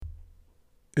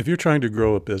If you're trying to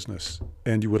grow a business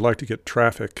and you would like to get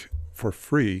traffic for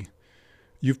free,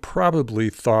 you've probably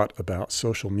thought about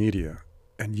social media.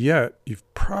 And yet, you've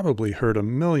probably heard a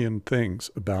million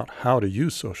things about how to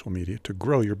use social media to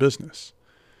grow your business.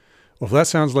 Well, if that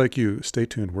sounds like you, stay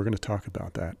tuned. We're going to talk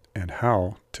about that and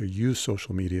how to use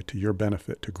social media to your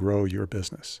benefit to grow your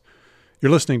business.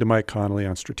 You're listening to Mike Connolly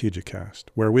on Strategic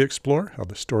Cast, where we explore how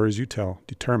the stories you tell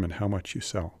determine how much you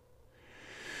sell.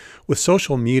 With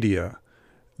social media,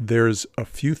 there's a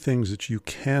few things that you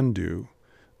can do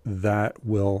that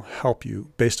will help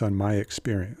you based on my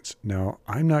experience. Now,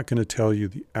 I'm not going to tell you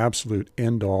the absolute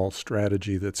end-all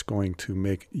strategy that's going to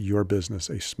make your business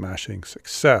a smashing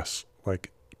success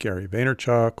like Gary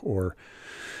Vaynerchuk or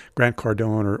Grant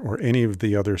Cardone or any of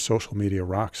the other social media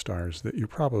rock stars that you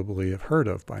probably have heard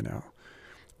of by now.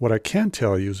 What I can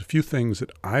tell you is a few things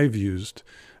that I've used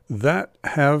that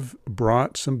have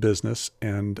brought some business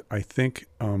and I think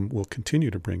will continue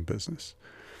to bring business.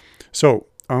 So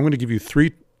I'm going to give you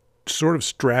three sort of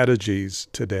strategies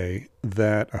today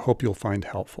that I hope you'll find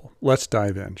helpful. Let's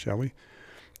dive in, shall we?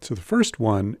 So the first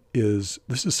one is,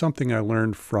 this is something I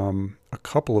learned from a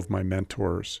couple of my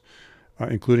mentors,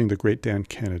 including the great Dan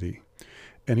Kennedy.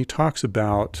 And he talks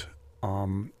about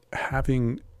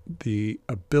having the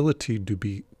ability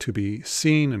to be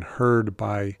seen and heard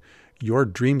by your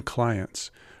dream clients,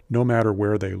 no matter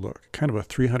where they look, kind of a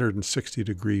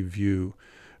 360-degree view.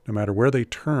 No matter where they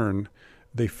turn,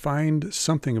 they find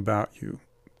something about you.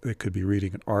 They could be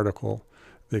reading an article.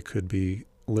 They could be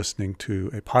listening to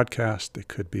a podcast. They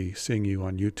could be seeing you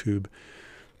on YouTube.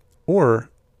 Or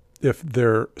if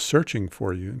they're searching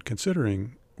for you and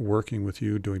considering working with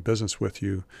you, doing business with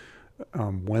you,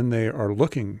 when they are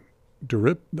looking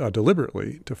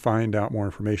deliberately to find out more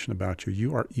information about you,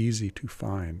 you are easy to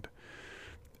find.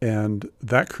 And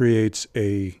that creates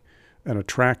an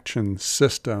attraction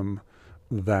system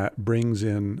that brings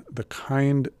in the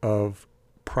kind of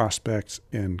prospects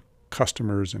and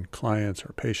customers and clients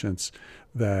or patients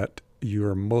that you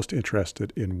are most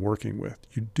interested in working with.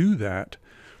 You do that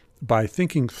by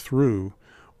thinking through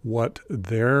what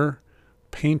their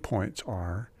pain points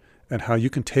are and how you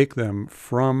can take them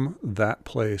from that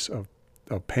place of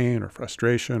pain or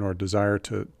frustration or desire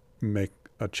to make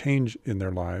a change in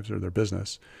their lives or their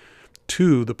business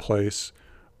to the place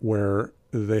where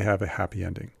they have a happy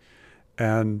ending.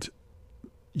 And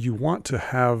you want to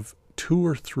have 2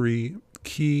 or 3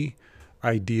 key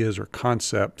ideas or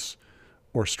concepts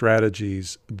or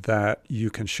strategies that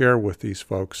you can share with these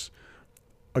folks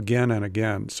again and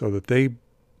again so that they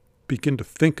begin to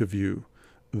think of you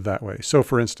that way. So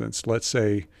for instance, let's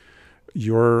say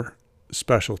your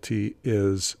specialty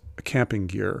is camping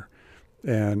gear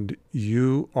and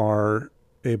you are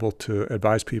able to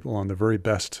advise people on the very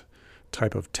best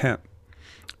type of tent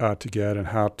to get and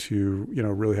how to,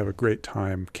 really have a great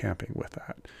time camping with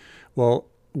that. Well,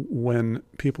 when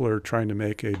people are trying to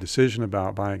make a decision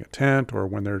about buying a tent or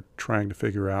when they're trying to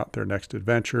figure out their next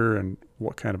adventure and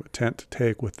what kind of a tent to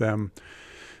take with them,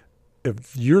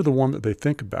 if you're the one that they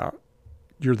think about,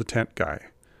 you're the tent guy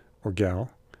or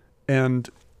gal. And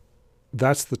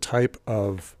that's the type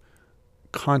of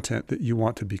content that you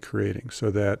want to be creating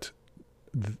so that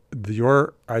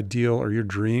your ideal or your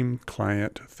dream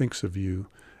client thinks of you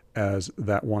as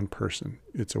that one person.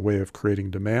 It's a way of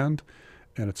creating demand,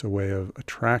 and it's a way of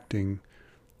attracting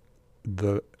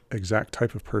the exact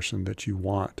type of person that you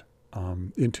want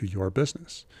into your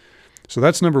business. So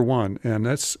that's number one, and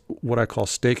that's what I call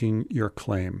staking your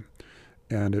claim.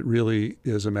 And it really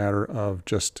is a matter of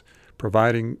just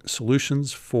providing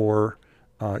solutions for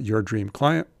your dream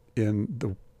client in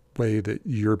the way that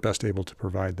you're best able to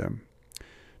provide them.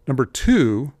 Number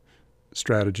 2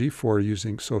 strategy for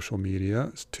using social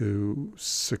media to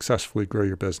successfully grow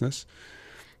your business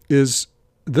is,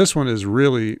 this one is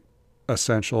really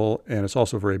essential and it's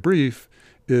also very brief,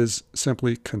 is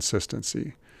simply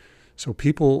consistency. So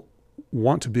people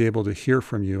want to be able to hear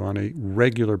from you on a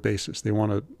regular basis. They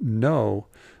want to know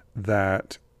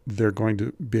that they're going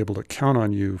to be able to count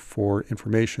on you for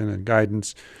information and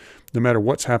guidance, no matter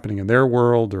what's happening in their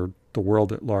world or the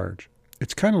world at large.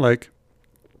 It's kind of like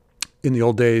in the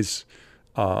old days,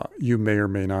 you may or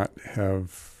may not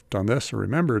have done this or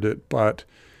remembered it, but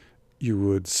you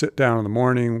would sit down in the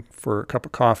morning for a cup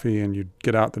of coffee and you'd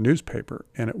get out the newspaper.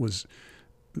 And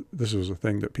this was a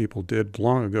thing that people did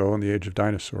long ago in the age of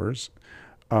dinosaurs.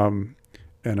 And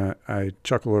I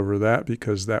chuckle over that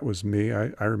because that was me.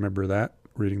 I remember that,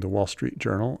 reading the Wall Street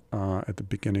Journal at the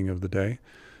beginning of the day.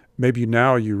 Maybe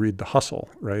now you read The Hustle,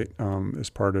 right, as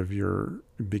part of your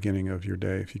beginning of your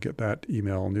day, if you get that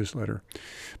email newsletter.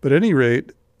 But at any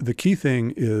rate, the key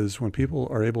thing is when people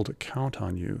are able to count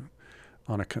on you,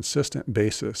 on a consistent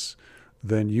basis,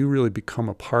 then you really become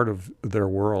a part of their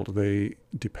world. They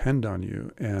depend on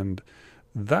you, and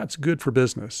that's good for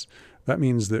business. That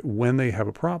means that when they have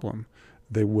a problem,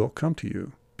 they will come to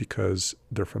you because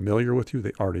they're familiar with you.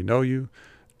 They already know you.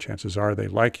 Chances are they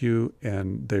like you,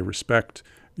 and they respect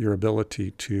your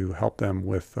ability to help them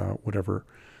with whatever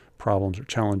problems or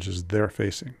challenges they're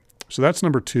facing. So that's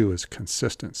number 2, is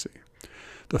consistency.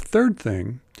 The third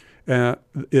thing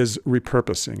is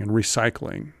repurposing and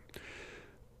recycling.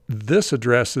 This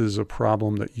addresses a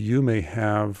problem that you may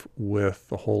have with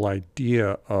the whole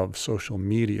idea of social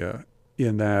media,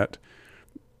 in that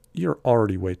you're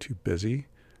already way too busy.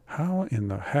 How in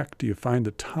the heck do you find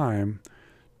the time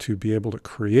to be able to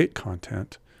create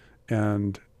content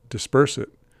and disperse it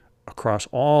across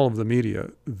all of the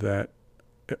media that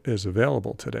is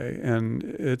available today? And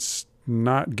it's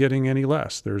not getting any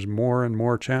less. There's more and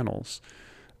more channels.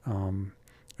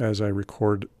 As I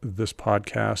record this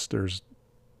podcast, there's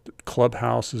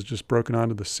Clubhouse has just broken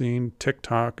onto the scene.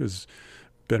 TikTok has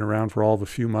been around for all of a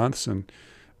few months, and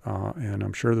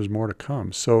I'm sure there's more to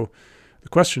come. So the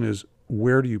question is,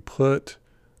 where do you put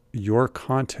your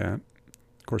content?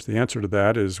 Of course, the answer to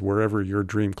that is wherever your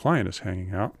dream client is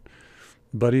hanging out.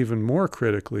 But even more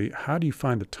critically, how do you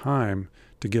find the time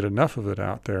to get enough of it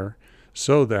out there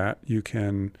so that you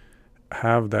can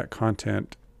have that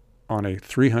content on a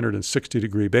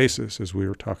 360-degree basis, as we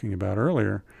were talking about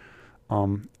earlier,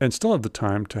 and still have the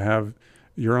time to have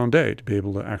your own day to be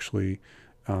able to actually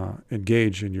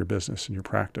engage in your business and your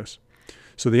practice?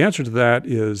 So the answer to that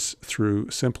is through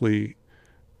simply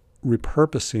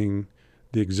repurposing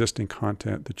the existing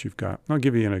content that you've got. I'll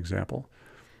give you an example.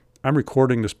 I'm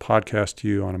recording this podcast to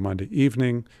you on a Monday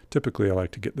evening. Typically, I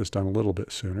like to get this done a little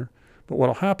bit sooner. But what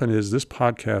will happen is this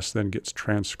podcast then gets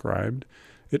transcribed.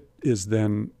 It is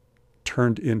then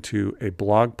turned into a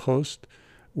blog post,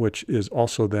 which is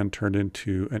also then turned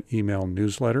into an email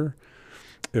newsletter.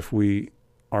 If we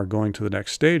are going to the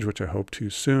next stage, which I hope to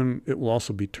soon, it will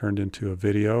also be turned into a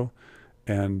video,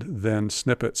 and then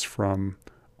snippets from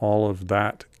all of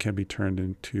that can be turned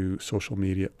into social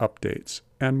media updates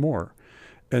and more.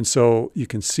 And so you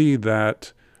can see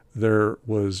that there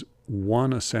was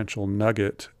one essential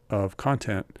nugget of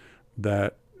content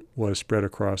that was spread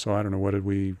across, I don't know, what did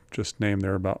we just name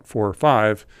there, about 4 or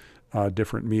 5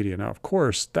 different media. Now, of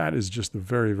course, that is just the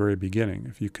very, very beginning.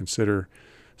 If you consider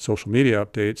social media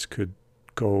updates could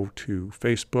go to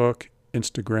Facebook,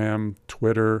 Instagram,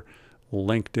 Twitter,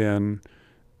 LinkedIn.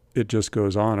 It just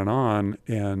goes on.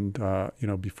 And,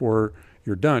 before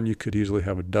you're done, you could easily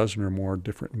have a dozen or more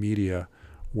different media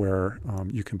where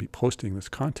you can be posting this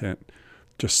content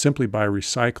just simply by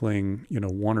recycling,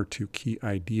 1 or 2 key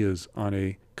ideas on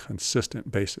a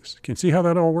consistent basis. Can you see how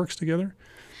that all works together?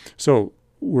 So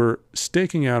we're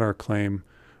staking out our claim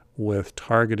with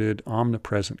targeted,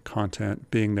 omnipresent content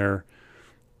being there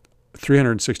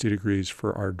 360 degrees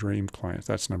for our dream clients.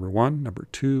 That's number 1. Number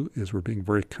 2 is we're being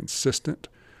very consistent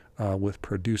with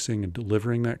producing and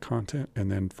delivering that content. And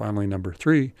then finally, number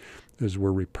 3 is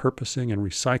we're repurposing and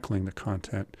recycling the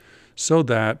content so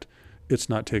that it's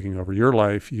not taking over your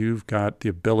life. You've got the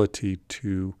ability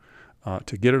to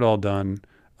get it all done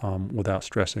without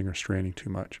stressing or straining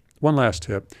too much. One last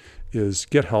tip is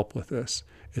get help with this.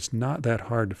 It's not that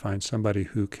hard to find somebody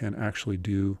who can actually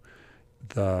do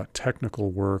the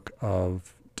technical work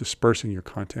of dispersing your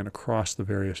content across the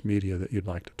various media that you'd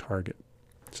like to target.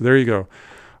 So there you go.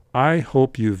 I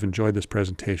hope you've enjoyed this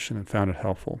presentation and found it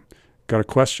helpful. Got a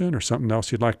question or something else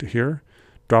you'd like to hear?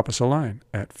 Drop us a line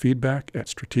at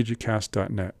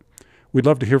feedback@strategiccast.net. We'd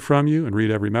love to hear from you and read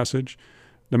every message.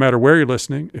 No matter where you're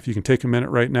listening, if you can take a minute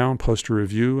right now and post a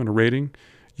review and a rating,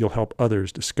 you'll help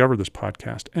others discover this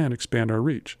podcast and expand our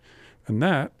reach. And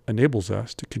that enables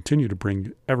us to continue to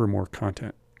bring ever more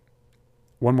content.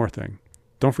 One more thing.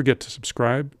 Don't forget to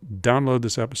subscribe, download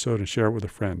this episode, and share it with a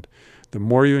friend. The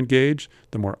more you engage,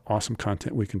 the more awesome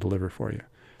content we can deliver for you.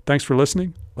 Thanks for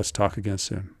listening. Let's talk again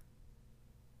soon.